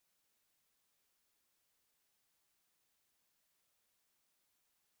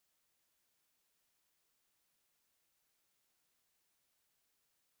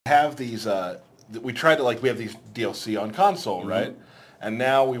have these, we tried to, like, we have these DLC on console, right? And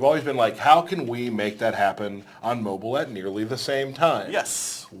now we've always been like, how can we make that happen on mobile at nearly the same time?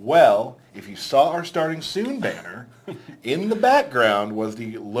 Yes. Well, if you saw our starting soon banner, in the background was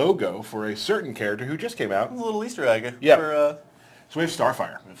the logo for a certain character who just came out. A little Easter egg. Yeah. For, So we have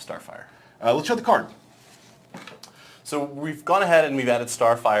Starfire. Starfire. Let's show the card. So we've gone ahead and we've added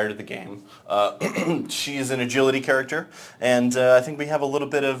Starfire to the game. She is an agility character, and I think we have a little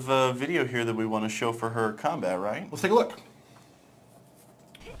bit of video here that we want to show for her combat, right? Let's take a look.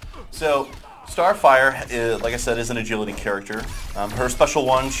 So Starfire, like I said, is an agility character. Her special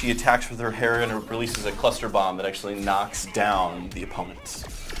one, she attacks with her hair and releases a cluster bomb that actually knocks down the opponents.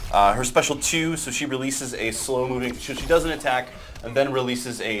 Her special 2, so she releases a slow-moving, so she does an attack and then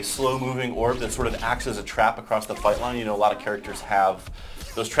releases a slow-moving orb that sort of acts as a trap across the fight line. You know, a lot of characters have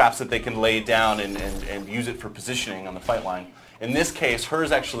those traps that they can lay down and use it for positioning on the fight line. In this case,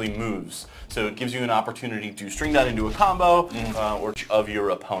 hers actually moves, so it gives you an opportunity to string that into a combo or of your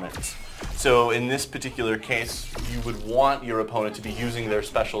opponent. So in this particular case, you would want your opponent to be using their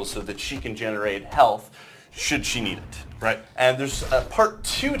specials so that she can generate health should she need it. Right. And there's a part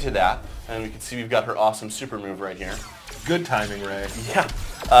 2 to that, and we can see we've got her awesome super move right here. Good timing, Ray.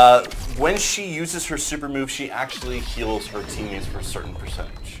 Yeah. When she uses her super move, she actually heals her teammates for a certain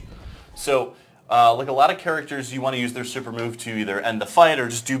percentage. So, like a lot of characters, you want to use their super move to either end the fight or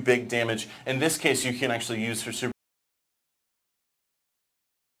just do big damage. In this case, you can actually use her super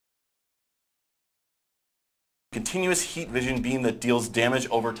continuous heat vision beam that deals damage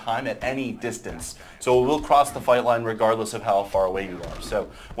over time at any distance. So it will cross the fight line regardless of how far away you are. So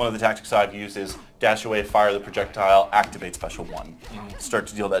one of the tactics I've used is dash away, fire the projectile, activate special 1. Start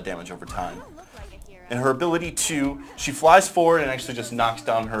to deal that damage over time. And her ability 2, she flies forward and actually just knocks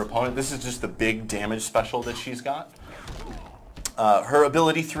down her opponent. This is just the big damage special that she's got. Her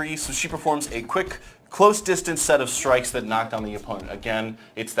ability 3, so she performs a quick, close distance set of strikes that knock down the opponent. Again,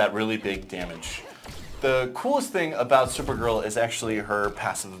 it's that really big damage. The coolest thing about Supergirl is actually her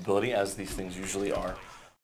passive ability, as these things usually are.